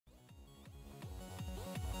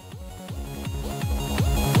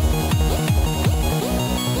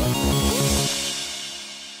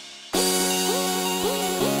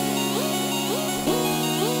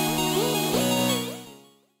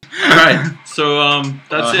So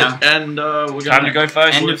that's it, and we're gonna time to go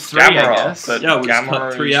first. End of 3, I guess. Yeah, we'll just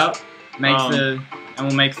cut 3 out. And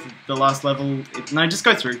we'll make the last level. No, just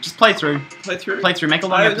go through. Just play through. Play through. Play through. Make a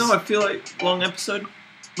long episode. No, I feel like long episode.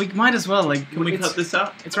 We might as well. Like, can we cut this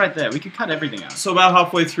out? It's right there. We could cut everything out. So about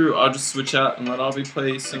halfway through, I'll just switch out and let Arby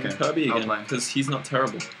play some Kirby again because he's not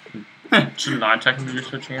terrible. Shouldn't I technically be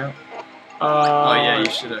switching out? Oh yeah, you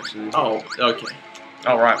should actually. Oh, okay.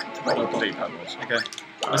 Oh right. Okay.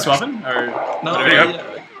 We're swapping or no?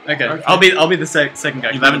 Okay. I'll be the second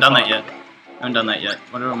guy. You haven't done that yet. I haven't done that yet.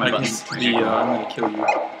 What are my buttons? I'm gonna kill you.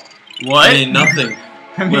 What? I mean, nothing.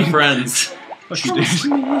 We're friends. What you do?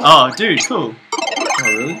 Oh, dude, cool. Oh,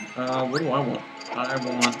 really? What do I want? I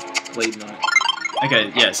want Blade Knight.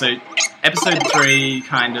 Okay, yeah, so episode 3,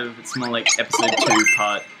 kind of, it's more like episode 2,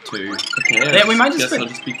 part 2. Okay, yeah, we might just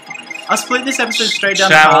I'll split this episode straight down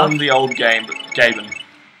the half. The old game, Gaben.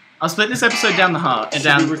 I'll split this episode down the half.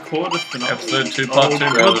 Should we record it? Episode 2, part 2.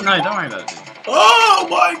 Well, no, don't worry about it. Oh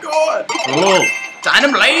my god! Cool!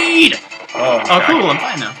 KatyBlade! Oh, cool, I'm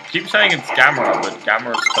fine now. Keep saying it's Gamera, but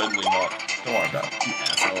Gamera is totally not. Don't worry about it.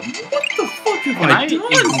 What the fuck have I done?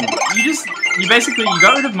 You basically, you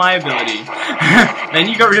got rid of my ability, then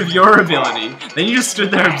you got rid of your ability, then you just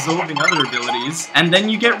stood there absorbing other abilities, and then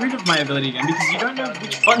you get rid of my ability again because you don't know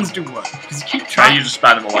which buttons do what. Because you keep trying. You just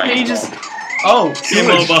spat him away. Yeah, you just... Oh, game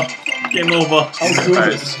over. Game over. Oh,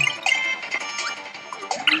 goodness.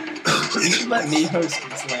 You should let me host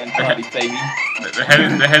this land party, baby. The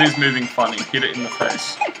head is moving funny. Hit it in the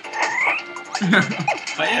face.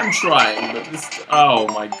 I am trying, but this... Oh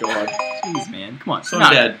my god. Jeez, man. Come on. So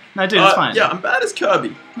I'm dead. No, dude, it's fine. Yeah, I'm bad as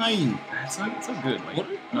Kirby. No, it's so good. Like,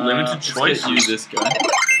 limited choice. Use this guy.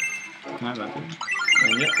 Can I have that?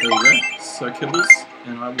 And yeah, there we go. So Kibbles,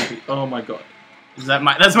 and I will be... Oh my god. Is that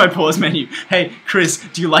that's my pause menu. Hey, Chris,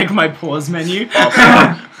 do you like my pause menu?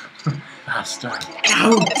 Bastard.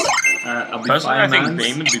 I'll be personally, I think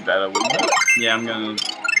Beam would be better, wouldn't it? Yeah, I'm gonna...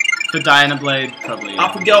 For KatyBlade, probably...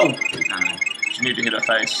 Up we go! You need to hit her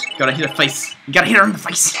face. Gotta hit her face. You gotta hit her in the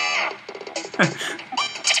face.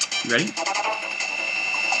 You ready?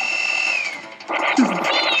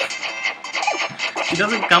 She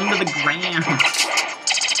doesn't come to the ground.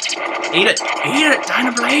 Eat it! Eat it,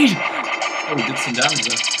 KatyBlade! Oh, we did some damage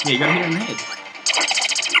there. Yeah, you gotta hit her in the head.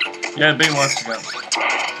 Yeah, Beam works again.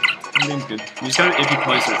 Beam's good. You just gotta, if you're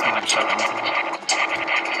closer, it's more like shotgun.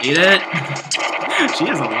 Eat it! She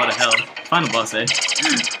has a lot of health. Final boss, eh?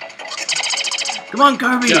 Come on,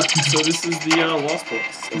 Kirby! Yeah, so this is the last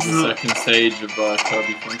boss. This is the second stage of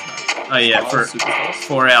Kirby Fun. Oh yeah,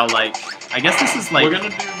 for our, like... I guess this is like... We're gonna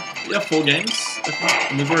do, 4 games,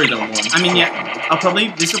 and we've already done 1. I mean, yeah,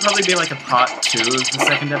 this will probably be like a part 2 of the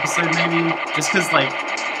second episode, maybe? Just because, like,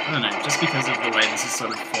 I don't know, just because of the way this is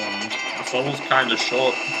sort of formed. This level's kind of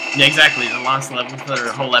short. Yeah, exactly, the last level for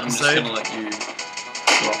the whole episode. I'm just gonna let you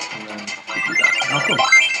drop and then do that. Oh, cool.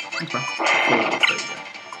 Thanks, bro.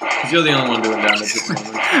 Because you're the only one doing damage at the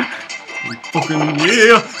moment. Fucking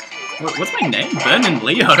yeah! What's my name? Burnin'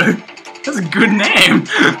 Leo. That's a good name.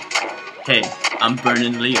 Hey, I'm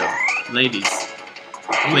Burnin' Leo. Ladies,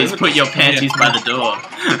 please put your panties by the door.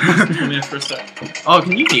 Come here for a sec. Oh,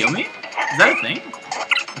 can you heal me? Is that a thing?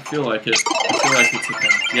 I feel like it. I feel like it's a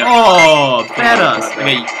thing. Yeah. Oh, badass.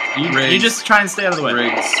 Okay, you just try and stay out of the way.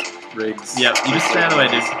 Riggs. Yep, you just stay out of the way,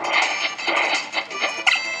 dude.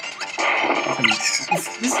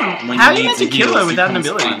 How do you meant to kill her without an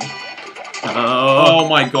ability? Oh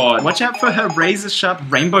my god. Watch out for her razor-sharp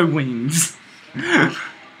rainbow wings.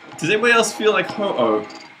 Does anybody else feel like Ho-Oh?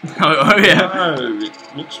 Oh yeah. No,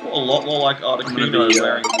 it looks a lot more like Articuno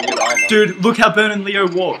wearing weird armor. Dude, look how Burnin' Leo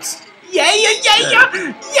walks. Yeah!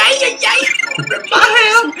 Whip my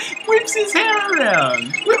hair! Whips his hair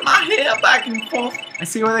around. Whip my hair back and forth. I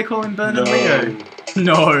see why they call him Burnin' Leo.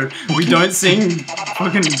 No, we don't sing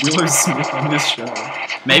fucking Willow Smith on this show.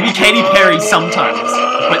 Maybe Katy Perry sometimes,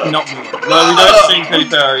 but not Willow. No, we don't sing Katy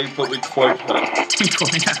Perry, but we quote her.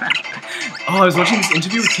 Oh, I was watching this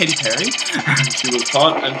interview with Katy Perry. She was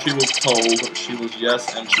hot and she was cold. She was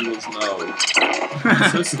yes and she was no.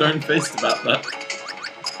 I'm so stone-faced about that.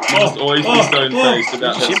 You must always be stone-faced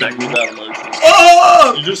about that singing without emotions.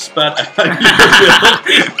 Oh! You just spat out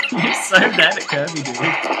your You're so bad at Kirby, dude.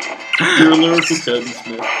 You're a lyrical Kirby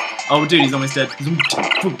Smith. Oh, dude, he's almost dead.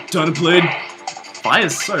 KatyBlade.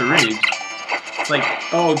 Fire's so rigged. It's like...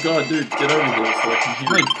 Oh god, dude, get over here so I can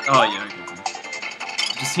hear you. Oh, yeah, okay.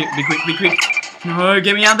 Just hit, be quick, be quick. No,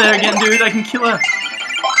 get me out there again, dude, I can kill her.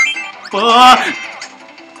 Oh!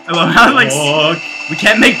 I love how, like... We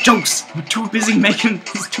can't make jokes. We're too busy making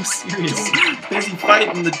this too serious. Busy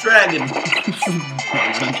fighting the dragon.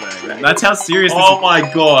 That's how serious this Oh my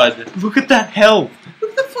god. is. Look at that health.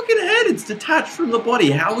 Look at the fucking head. It's detached from the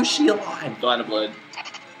body. How is she alive? KatyBlade.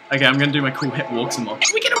 Okay, I'm gonna do my cool hit walks and more.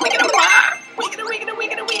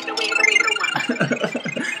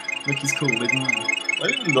 Look, he's cool, leave him alone. I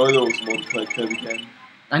didn't know there was more to play Kirby game.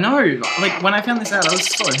 I know, like when I found this out, I was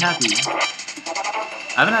so happy.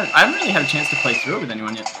 I haven't really had a chance to play through it with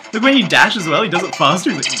anyone yet. Look, when you dash as well, he does it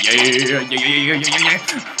faster. He's like, yeah. Yeah,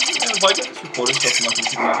 if I get this recording stuff on my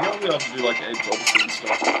computer, I'll be able to do like Abe's Odyssey and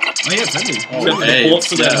stuff. Oh yeah, totally. The ports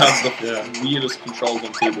for them have the weirdest controls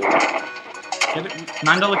on keyboard. Get it?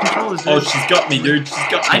 $9 controllers, dude. Oh, she's got me, dude. She's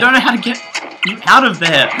got me. I don't know how to get you out of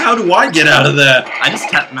there. How do I get out of there? I just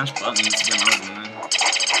tap mash buttons when I was in there.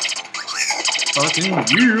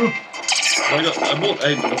 Fucking you. I bought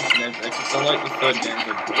Abe's Odyssey game for Xbox. I like the third game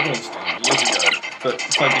for everyone's game years ago. But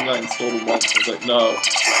the same thing I installed it once. I was like,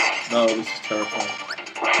 no, this is terrifying.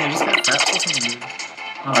 Yeah, just got traps or something, dude.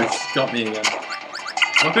 Oh, she's got me again.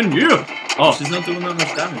 Fucking you. Oh, She's not doing that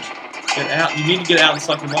much damage. Get out. You need to get out and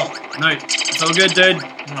suck him up. no, it's all good, dude.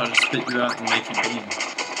 No, I'll just spit you out and make you beam.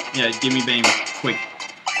 Yeah, give me beam, quick.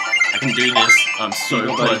 I can do this. I'm so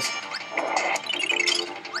Go, close.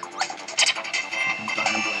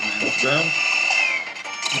 Down.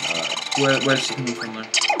 Where's she coming from though?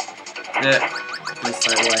 Yeah, please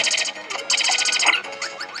stay away.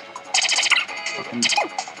 Fucking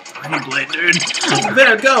KatyBlade, dude.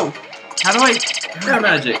 There, go! How do I? Air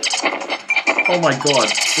magic! Oh my god, what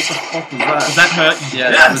the fuck was that? Does that hurt? Yeah,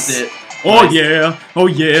 Yes! that was it. Oh Nice. yeah! Oh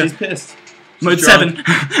yeah! She's pissed. Mode She's 7.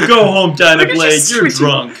 Go home, Look at you KatyBlade, you're switching.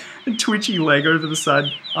 drunk. A twitchy leg over the side.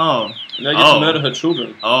 Oh. Now you get to murder her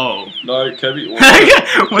children. Oh. No, Kirby. What's Kirby,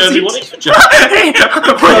 he? what are you doing?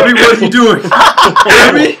 Kirby, what are you doing?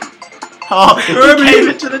 Kirby? Oh, Kirby! he gave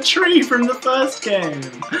it to the tree from the first game.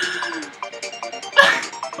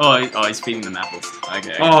 Oh, he's feeding them apples.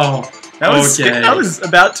 Okay. Oh, That was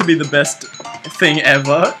about to be the best thing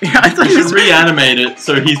ever. I thought you should reanimate it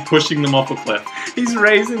so he's pushing them off a cliff. he's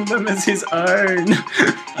raising them as his own.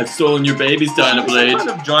 I've stolen your babies, Some KatyBlade. kind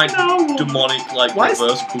of giant No. demonic like Why is-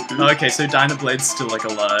 reverse cuckoo. Okay, so KatyBlade's still like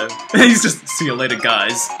alive. He's just, see you later,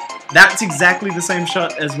 guys. That's exactly the same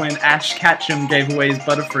shot as when Ash Ketchum gave away his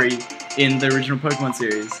Butterfree in the original Pokemon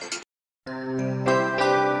series.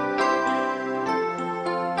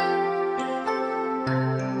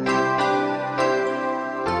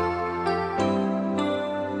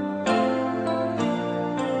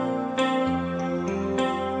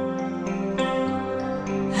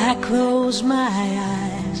 I close my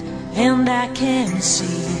eyes and I can see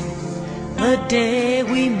the day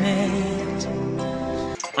we met.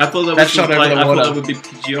 I thought that That was shot over like, the I thought water. that would be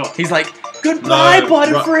Pidgeot. He's like, goodbye, No,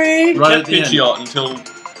 Butterfree! Right Kept at the end. Pidgeot until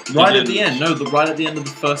Right he at the didn't. end, no, right at the end of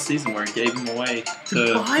the first season where he gave him away to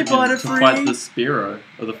Goodbye, to Butterfree. fight the Spearow,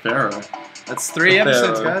 or the Pharaoh. That's 3 The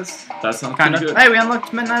episodes, Pharaoh. guys. That sounds Kinda. pretty good. Hey, we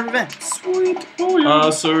unlocked Midnight Revenge. Sweet. Oh,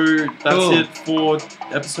 So that's Cool. it for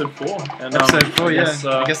episode 4. And, Episode 4, yeah. guess,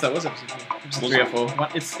 I guess that was episode 4. Episode Was 3 or it? 4.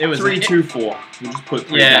 What? It was 3, 2, 4. We'll just put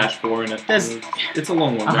 3 Yeah. dash 4 in it. There's- It's a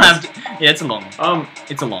long one, I'll guys. have to, yeah, it's a long one.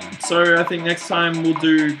 It's a long one. So I think next time we'll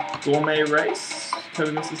do Gourmet Race.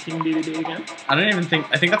 Kirby vs. King DVD again. I don't even think.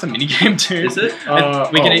 I think that's a mini game too. Is it? And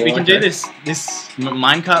we can do okay. this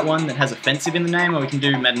minecart one that has offensive in the name, or we can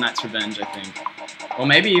do Meta Knight's Revenge. I think, or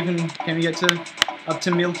maybe even can we get to up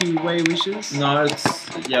to Milky Way Wishes? No, we'll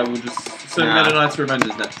just. So Nah. Meta Knight's Revenge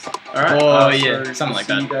is next. Alright. Oh, yeah, so something like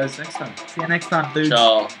see that. you guys next time See you next time, dude.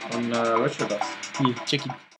 Ciao. on Retroverse. Yeah, check it.